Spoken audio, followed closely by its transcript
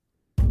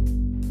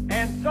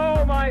And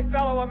so, my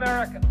fellow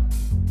Americans,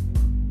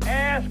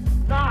 ask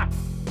not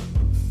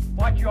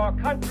what your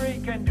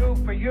country can do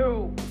for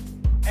you.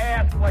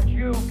 Ask what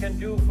you can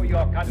do for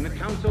your country. In the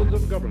councils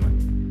of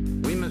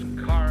government, we must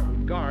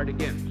guard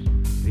against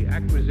the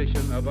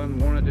acquisition of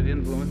unwarranted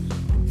influence,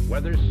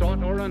 whether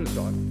sought or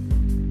unsought,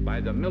 by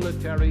the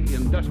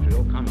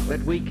military-industrial complex.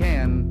 That we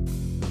can,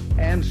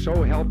 and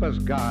so help us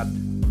God,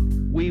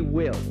 we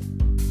will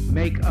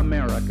make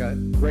America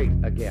great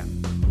again.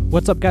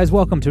 What's up, guys?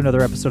 Welcome to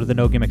another episode of the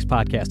No Gimmicks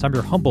Podcast. I'm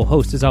your humble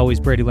host, as always,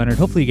 Brady Leonard.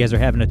 Hopefully you guys are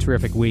having a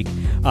terrific week.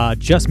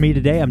 Just me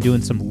today. I'm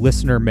doing some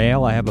listener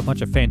mail. I have a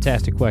bunch of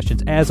fantastic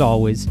questions, as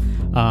always.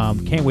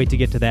 Can't wait to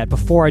get to that.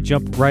 Before I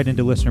jump right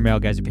into listener mail,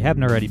 guys, if you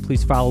haven't already,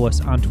 please follow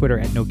us on Twitter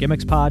at No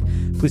Gimmicks Pod.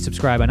 Please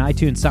subscribe on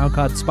iTunes,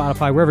 SoundCloud,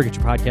 Spotify, wherever you get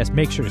your podcast.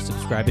 Make sure to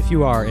subscribe. If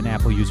you are an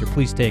Apple user,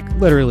 please take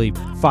literally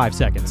 5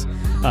 seconds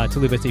to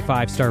leave us a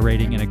 5-star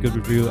rating and a good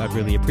review. I'd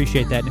really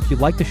appreciate that. And if you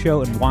like the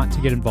show and want to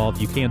get involved,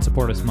 you can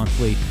support us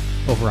monthly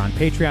over on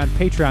Patreon,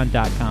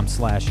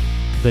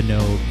 patreon.com/The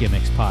No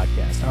Gimmicks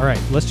Podcast. All right,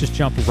 let's just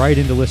jump right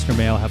into listener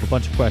mail. I have a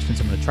bunch of questions.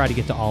 I'm going to try to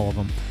get to all of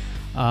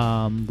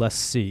them. Let's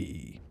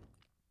see.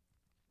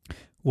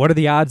 What are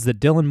the odds that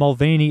Dylan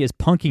Mulvaney is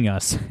punking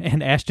us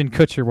and Ashton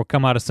Kutcher will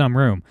come out of some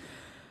room?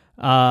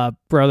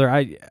 Brother,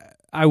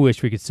 I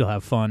wish we could still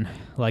have fun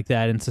like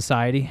that in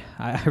society.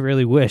 I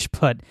really wish,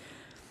 but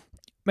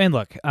man,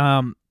 look,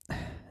 the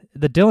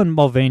Dylan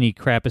Mulvaney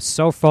crap is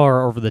so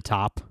far over the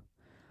top.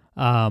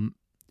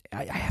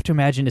 I have to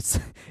imagine it's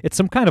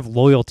some kind of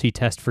loyalty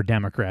test for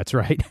Democrats,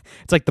 right?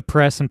 It's like the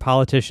press and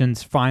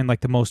politicians find like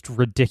the most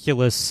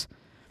ridiculous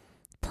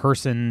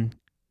persona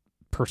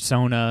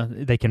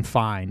they can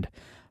find,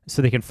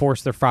 so they can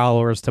force their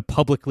followers to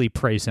publicly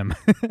praise him,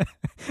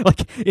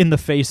 like in the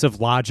face of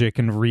logic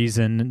and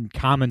reason and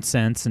common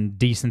sense and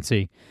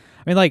decency.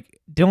 I mean, like,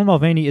 Dylan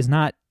Mulvaney is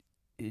not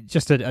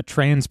just a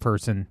trans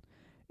person.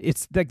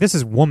 It's like, this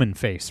is woman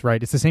face,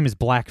 right? It's the same as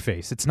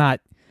blackface. It's not.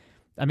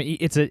 I mean,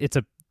 it's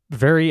a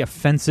very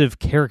offensive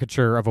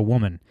caricature of a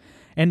woman,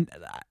 and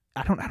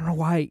I don't know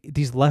why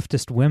these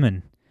leftist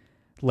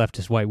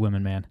white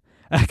women, man.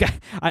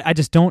 I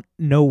just don't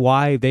know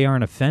why they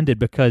aren't offended,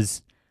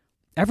 because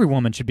every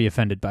woman should be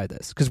offended by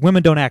this, because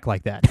women don't act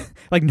like that.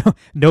 Like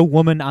no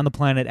woman on the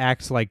planet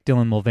acts like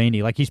Dylan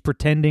Mulvaney. Like, he's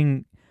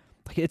pretending.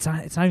 Like, it's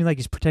not even like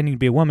he's pretending to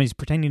be a woman. He's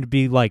pretending to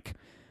be like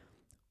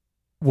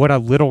what a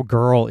little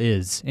girl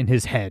is in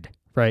his head,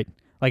 right?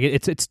 Like,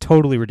 it's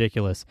totally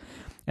ridiculous.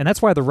 And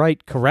that's why the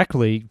right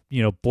correctly,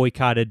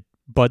 boycotted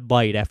Bud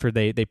Light after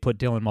they put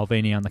Dylan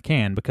Mulvaney on the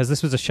can, because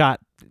this was a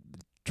shot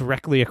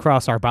directly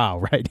across our bow,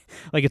 right?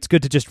 Like, it's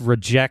good to just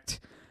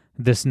reject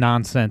this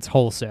nonsense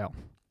wholesale.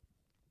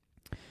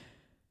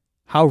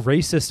 How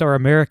racist are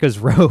America's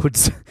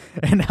roads?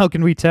 And how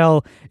can we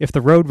tell if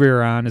the road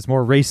we're on is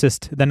more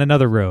racist than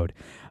another road?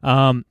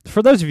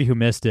 For those of you who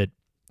missed it,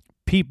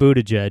 Pete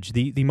Buttigieg,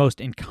 the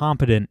most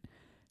incompetent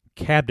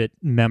cabinet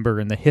member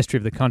in the history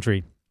of the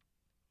country,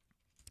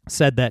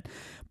 said that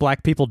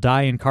black people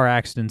die in car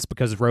accidents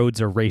because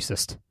roads are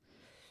racist.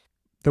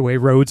 The way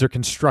roads are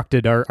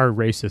constructed are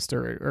racist,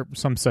 or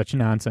some such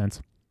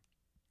nonsense.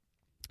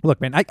 Look,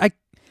 man, I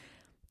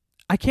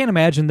can't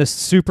imagine this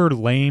super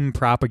lame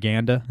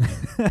propaganda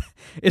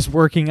is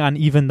working on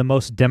even the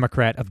most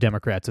Democrat of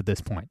Democrats at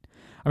this point.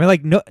 I mean,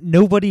 like,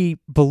 nobody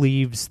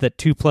believes that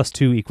 2 +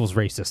 2 =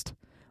 racist.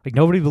 Like,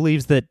 nobody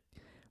believes that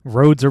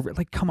roads are,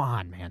 like, come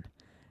on, man.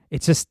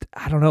 It's just,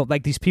 I don't know,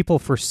 like, these people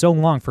for so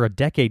long, for a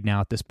decade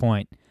now at this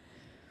point,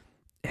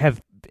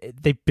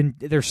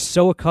 they're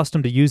so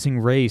accustomed to using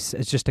race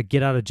as just a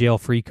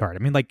get-out-of-jail-free card. I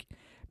mean, like,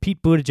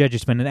 Pete Buttigieg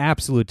has been an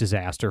absolute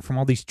disaster, from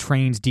all these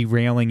trains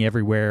derailing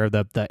everywhere,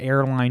 the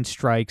airline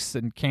strikes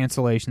and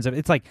cancellations.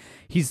 It's like,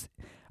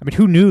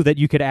 who knew that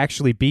you could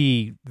actually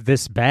be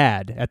this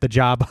bad at the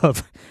job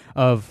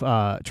of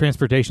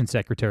transportation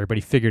secretary, but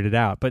he figured it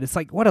out. But it's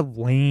like, what a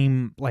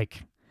lame,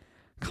 like,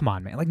 come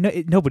on, man. Like,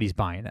 nobody's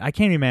buying it. I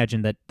can't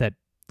imagine that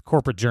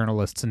corporate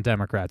journalists and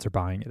Democrats are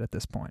buying it at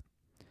this point.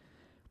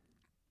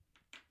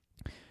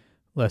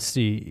 Let's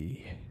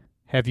see.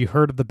 Have you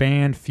heard of the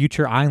band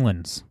Future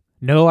Islands?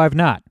 No, I've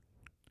not.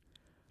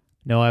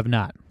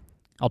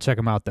 I'll check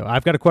them out, though.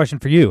 I've got a question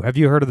for you. Have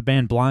you heard of the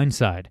band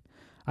Blindside?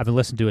 I've been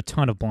listening to a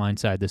ton of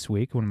Blindside this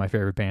week. One of my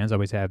favorite bands,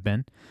 always have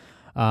been.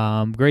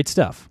 Great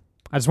stuff.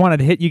 I just wanted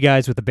to hit you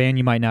guys with a band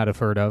you might not have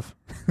heard of,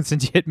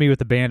 since you hit me with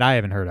a band I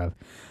haven't heard of.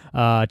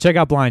 Check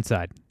out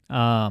Blindside.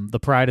 The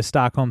pride of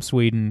Stockholm,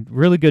 Sweden.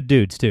 Really good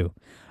dudes, too.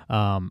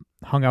 Hung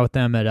out with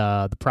them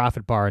at the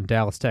Prophet Bar in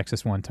Dallas,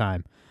 Texas one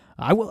time.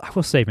 I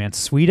will say, man,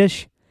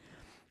 Swedish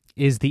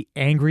is the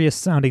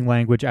angriest sounding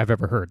language I've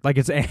ever heard. Like,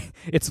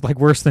 it's like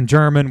worse than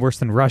German, worse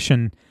than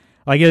Russian.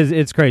 Like,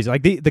 it's crazy.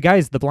 Like, the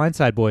guys, the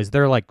Blindside boys,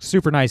 they're like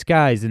super nice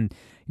guys, and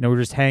we're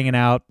just hanging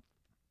out,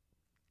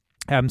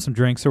 having some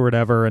drinks or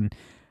whatever, and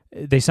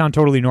they sound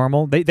totally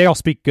normal. They all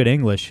speak good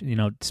English.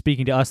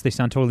 Speaking to us, they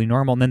sound totally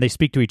normal, and then they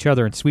speak to each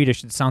other in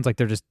Swedish. It sounds like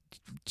they're just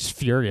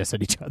furious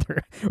at each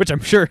other, which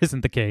I'm sure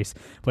isn't the case.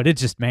 But it's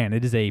just, man,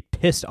 it is a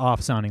pissed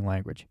off sounding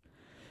language.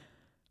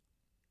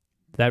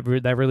 That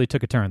really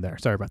took a turn there.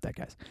 Sorry about that,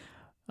 guys.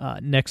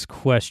 Next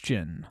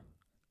question.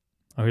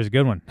 Oh, here's a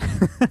good one.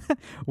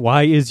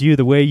 Why is you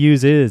the way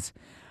yous is?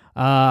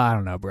 I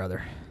don't know,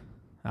 brother.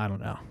 I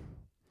don't know.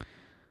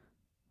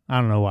 I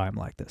don't know why I'm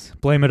like this.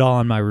 Blame it all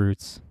on my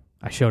roots.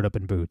 I showed up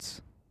in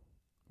boots.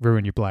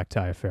 Ruin your black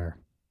tie affair.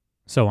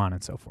 So on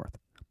and so forth.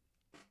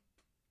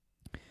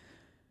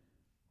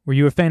 Were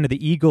you a fan of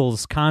the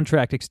Eagles'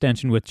 contract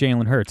extension with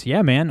Jalen Hurts?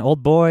 Yeah, man.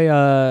 Old boy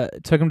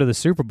took him to the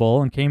Super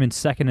Bowl and came in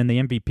second in the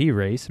MVP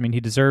race. I mean, he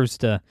deserves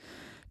to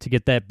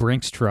get that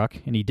Brinks truck,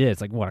 and he did.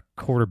 It's like, what,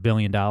 $250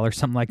 million,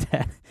 something like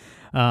that.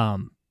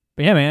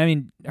 But yeah, man, I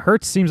mean,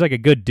 Hurts seems like a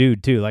good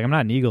dude, too. Like, I'm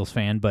not an Eagles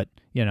fan, but,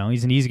 you know,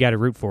 he's an easy guy to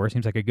root for.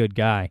 Seems like a good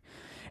guy.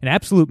 An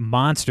absolute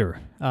monster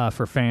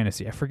for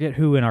fantasy. I forget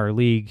who in our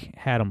league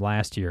had him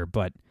last year,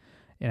 but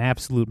an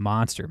absolute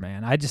monster,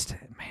 man. I just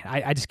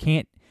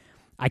can't.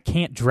 I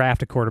can't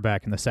draft a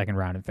quarterback in the second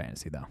round in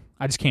fantasy, though.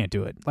 I just can't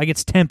do it. Like,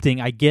 it's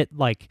tempting. I get,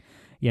 like,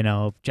 you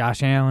know,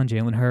 Josh Allen,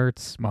 Jalen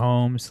Hurts,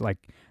 Mahomes. Like,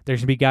 there's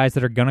going to be guys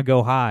that are going to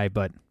go high,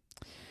 but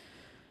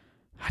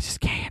I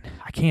just can't.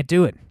 I can't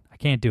do it. I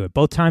can't do it.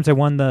 Both times I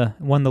won the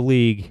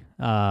league,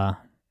 I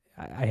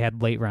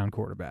had late-round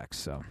quarterbacks,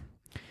 so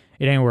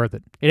it ain't worth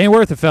it. It ain't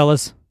worth it,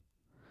 fellas.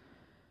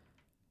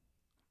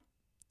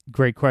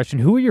 Great question.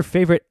 Who were your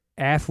favorite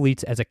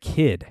athletes as a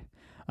kid?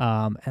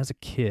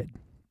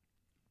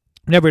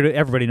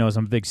 Everybody knows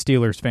I'm a big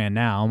Steelers fan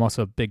now. I'm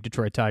also a big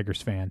Detroit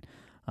Tigers fan.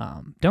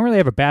 Don't really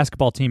have a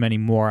basketball team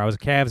anymore. I was a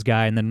Cavs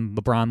guy, and then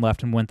LeBron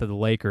left and went to the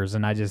Lakers,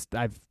 and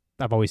I've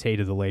always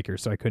hated the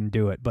Lakers, so I couldn't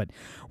do it. But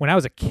when I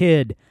was a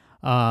kid,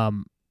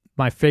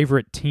 my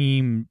favorite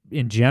team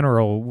in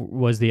general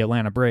was the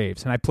Atlanta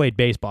Braves, and I played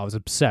baseball. I was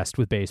obsessed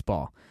with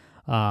baseball.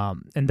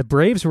 And the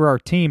Braves were our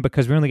team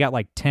because we only got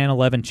like 10,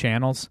 11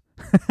 channels.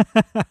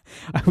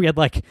 We had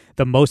like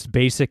the most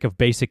basic of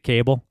basic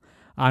cable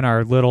on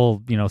our little,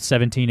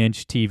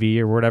 17-inch TV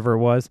or whatever it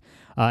was.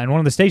 And one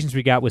of the stations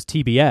we got was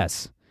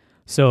TBS.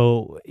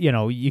 So,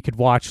 you could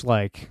watch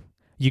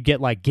you get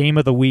like Game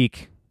of the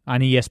Week on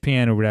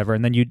ESPN or whatever,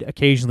 and then you'd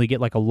occasionally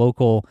get like a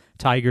local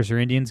Tigers or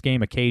Indians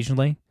game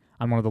occasionally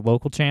on one of the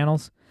local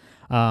channels.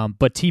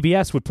 But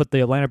TBS would put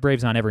the Atlanta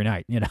Braves on every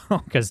night,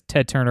 because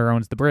Ted Turner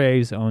owns the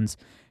Braves, owns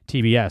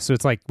TBS. So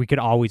it's like we could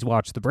always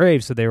watch the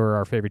Braves, so they were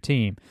our favorite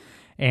team.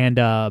 And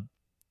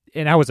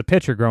I was a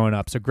pitcher growing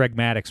up, so Greg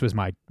Maddux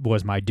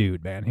was my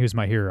dude, man. He was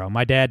my hero.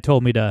 My dad,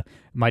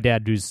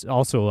 who's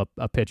also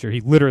a pitcher,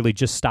 he literally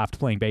just stopped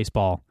playing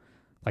baseball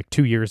like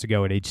 2 years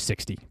ago at age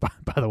 60, by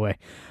the way.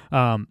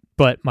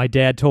 But my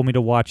dad told me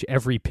to watch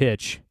every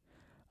pitch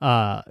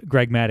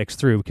Greg Maddux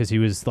threw because he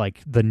was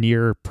like the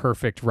near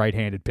perfect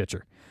right-handed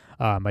pitcher.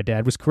 My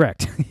dad was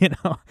correct.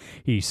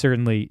 He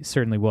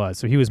certainly was.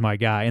 So he was my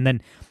guy. And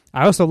then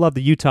I also loved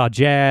the Utah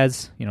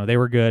Jazz. They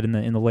were good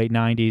in the late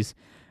 90s.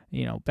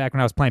 Back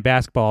when I was playing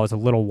basketball, I was a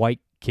little white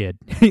kid,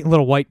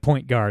 little white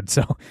point guard.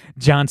 So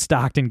John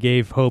Stockton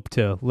gave hope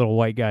to little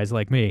white guys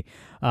like me.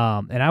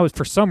 And I was,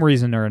 for some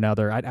reason or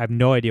another, I have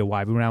no idea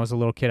why, but when I was a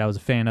little kid, I was a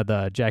fan of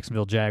the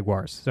Jacksonville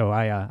Jaguars. So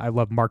I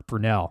loved Mark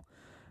Brunell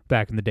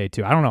back in the day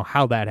too. I don't know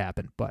how that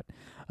happened, but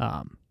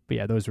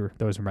yeah, those were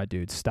my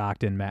dudes: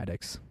 Stockton,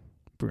 Maddux,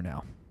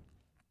 Brunell.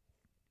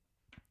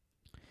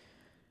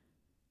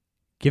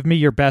 Give me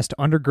your best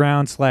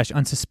underground /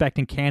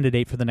 unsuspecting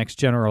candidate for the next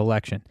general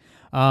election.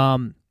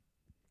 I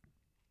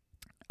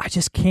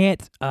just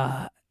can't.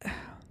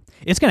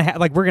 It's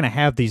gonna we're gonna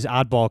have these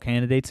oddball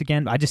candidates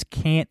again. I just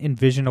can't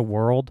envision a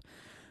world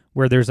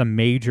where there's a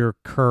major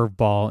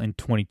curveball in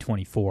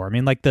 2024. I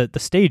mean, the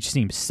stage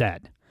seems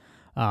set.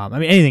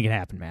 Anything can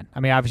happen, man.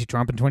 Obviously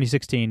Trump in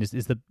 2016 is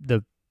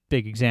the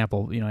big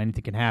example.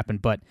 Anything can happen,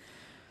 but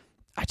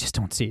I just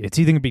don't see it. It's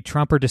either going to be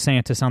Trump or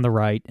DeSantis on the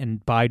right and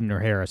Biden or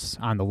Harris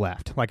on the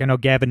left. I know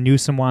Gavin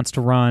Newsom wants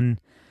to run,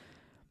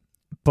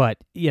 but,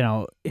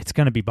 it's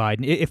going to be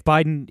Biden. If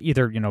Biden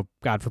either,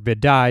 God forbid,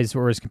 dies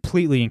or is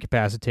completely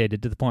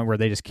incapacitated to the point where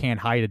they just can't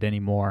hide it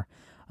anymore,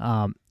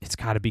 it's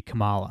got to be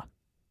Kamala.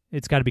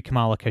 It's got to be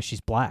Kamala because she's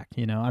black,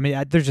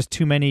 there's just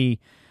too many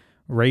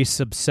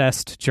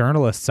race-obsessed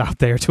journalists out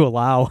there to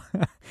allow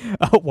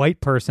a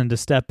white person to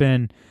step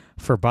in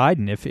for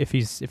Biden if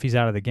he's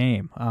out of the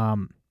game.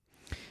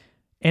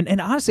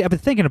 And honestly, I've been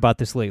thinking about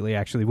this lately,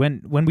 actually.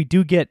 When we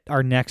do get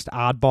our next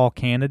oddball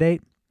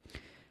candidate,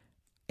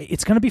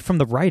 it's going to be from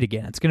the right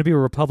again. It's going to be a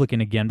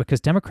Republican again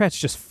because Democrats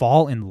just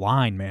fall in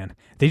line, man.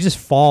 They just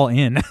fall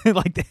in.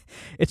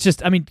 It's just,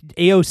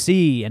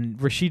 AOC and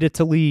Rashida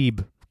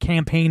Tlaib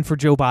campaign for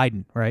Joe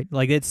Biden, right?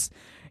 It's,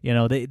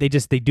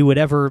 they do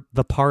whatever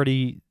the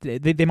party,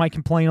 they might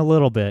complain a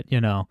little bit,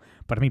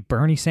 but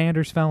Bernie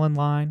Sanders fell in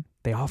line.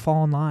 They all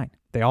fall in line.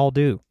 They all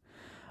do.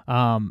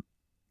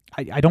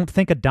 I don't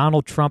think a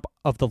Donald Trump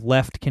of the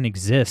left can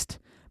exist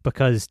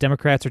because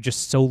Democrats are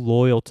just so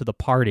loyal to the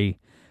party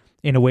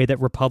in a way that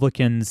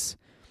Republicans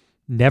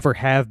never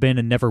have been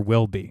and never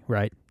will be,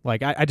 right?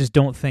 I just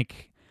don't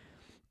think,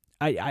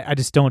 I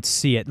just don't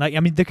see it.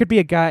 There could be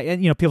a guy,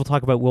 and, people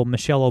talk about,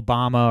 Michelle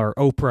Obama or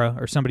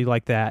Oprah or somebody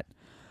like that.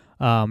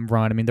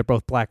 run. I mean, they're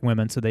both black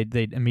women, so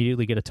they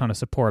immediately get a ton of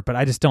support. But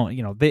I just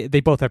don't, they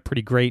both have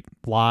pretty great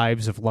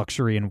lives of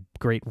luxury and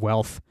great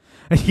wealth.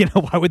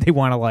 Why would they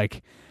want to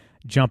like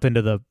jump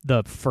into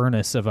the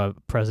furnace of a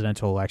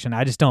presidential election?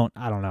 I don't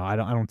know. I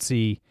don't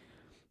see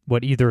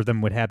what either of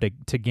them would have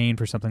to gain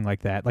for something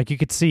like that. Like you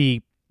could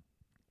see,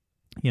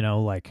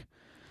 like,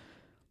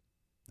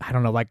 I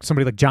don't know, like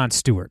somebody like Jon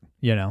Stewart,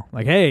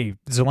 like, hey,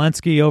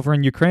 Zelensky over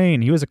in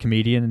Ukraine, he was a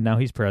comedian and now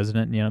he's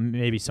president,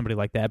 maybe somebody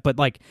like that. But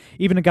like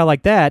even a guy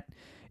like that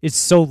is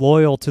so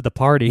loyal to the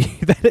party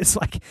that it's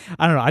like,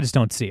 I don't know, I just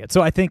don't see it.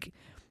 So I think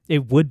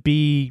it would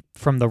be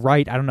from the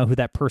right. I don't know who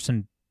that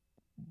person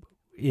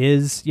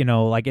is,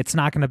 like it's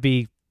not going to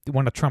be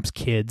one of Trump's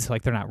kids,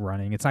 like they're not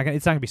running. It's not going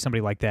to be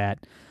somebody like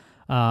that.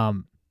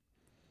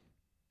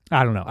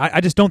 I don't know.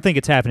 I just don't think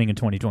it's happening in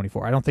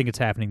 2024. I don't think it's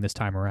happening this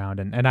time around.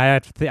 And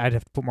I'd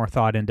have to put more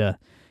thought into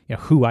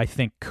who I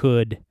think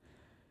could,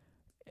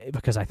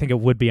 because I think it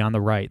would be on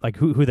the right. Like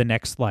who the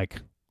next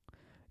like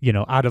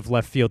out of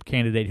left field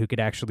candidate who could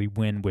actually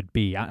win would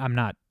be. I'm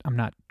not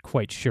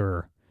quite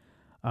sure.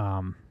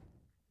 Yeah,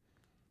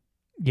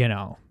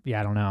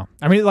 I don't know.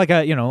 I mean, like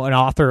an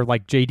author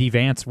like J.D.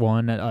 Vance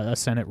won a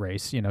Senate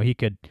race. He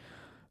could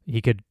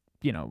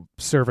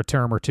serve a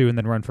term or two and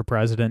then run for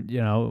president,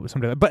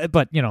 something.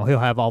 But he'll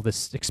have all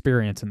this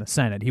experience in the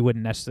Senate. He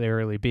wouldn't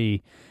necessarily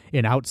be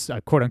an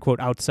quote unquote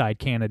outside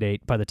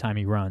candidate by the time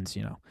he runs.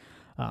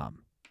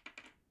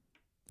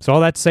 So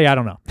all that to say, I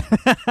don't know.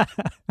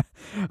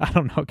 I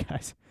don't know,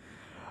 guys.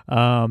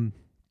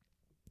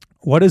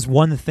 What is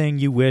one thing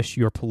you wish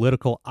your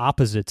political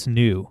opposites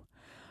knew?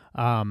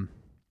 I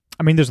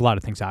mean, there's a lot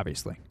of things,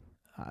 obviously.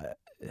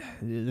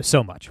 There's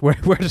so much. Where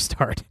to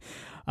start?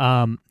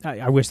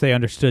 I wish they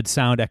understood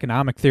sound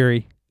economic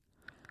theory.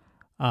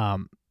 I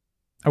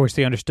wish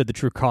they understood the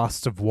true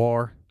costs of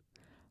war.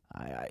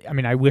 I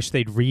mean, I wish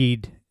they'd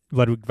read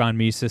Ludwig von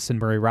Mises and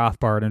Murray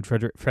Rothbard and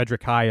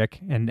Friedrich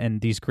Hayek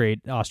and these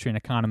great Austrian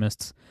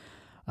economists.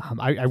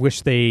 I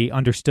wish they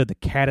understood the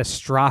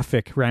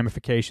catastrophic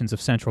ramifications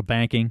of central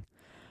banking.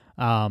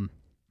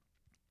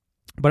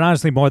 But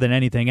honestly, more than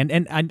anything,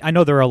 and I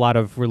know there are a lot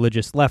of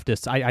religious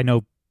leftists. I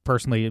know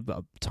personally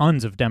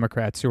tons of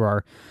Democrats who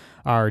are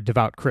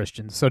devout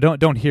Christians. So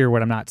don't hear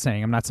what I'm not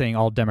saying. I'm not saying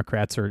all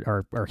Democrats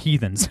are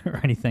heathens or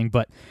anything,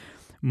 but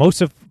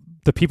most of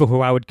the people who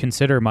I would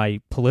consider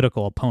my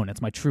political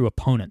opponents, my true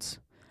opponents,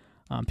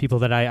 people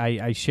that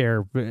I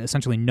share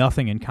essentially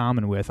nothing in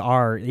common with,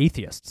 are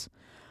atheists.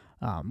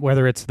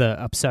 Whether it's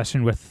the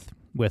obsession with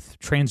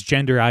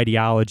transgender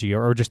ideology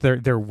or just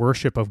their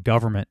worship of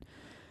government,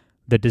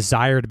 the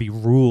desire to be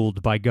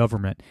ruled by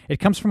government, it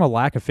comes from a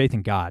lack of faith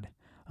in God.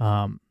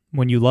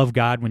 When you love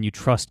God, when you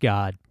trust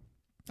God,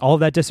 all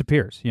of that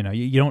disappears. You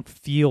don't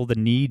feel the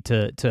need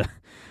to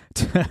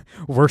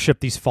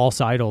worship these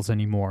false idols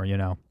anymore.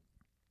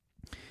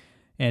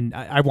 And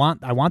I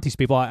want these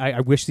people. I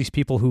wish these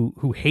people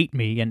who hate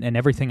me and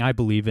everything I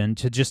believe in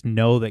to just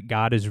know that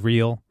God is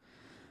real,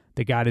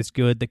 that God is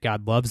good, that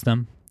God loves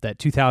them. That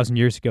 2,000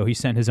 years ago He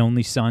sent His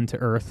only Son to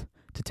earth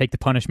to take the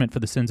punishment for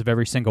the sins of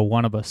every single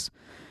one of us.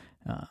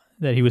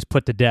 That He was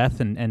put to death,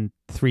 and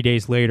 3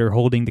 days later,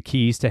 holding the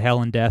keys to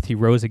hell and death, He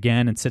rose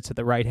again and sits at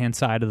the right-hand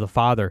side of the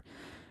Father,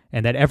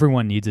 and that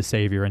everyone needs a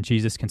Savior, and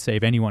Jesus can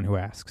save anyone who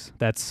asks.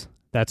 That's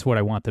what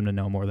I want them to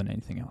know more than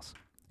anything else.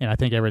 And I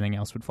think everything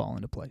else would fall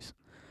into place.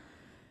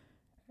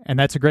 And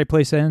that's a great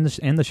place to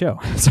end the show.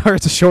 Sorry,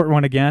 it's a short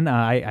one again.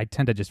 I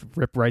tend to just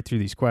rip right through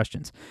these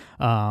questions.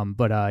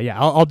 But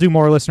I'll do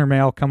more listener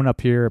mail coming up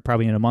here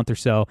probably in a month or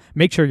so.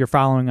 Make sure you're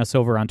following us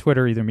over on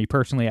Twitter, either me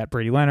personally at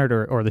Brady Leonard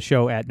or the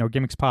show at No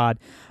Gimmicks Pod,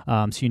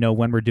 so you know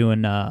when we're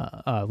doing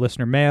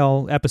listener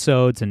mail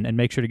episodes, and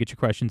make sure to get your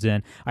questions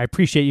in. I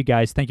appreciate you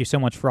guys. Thank you so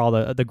much for all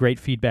the great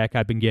feedback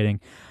I've been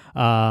getting.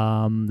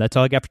 That's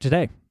all I got for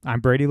today. I'm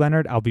Brady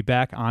Leonard. I'll be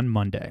back on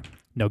Monday.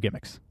 No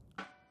gimmicks.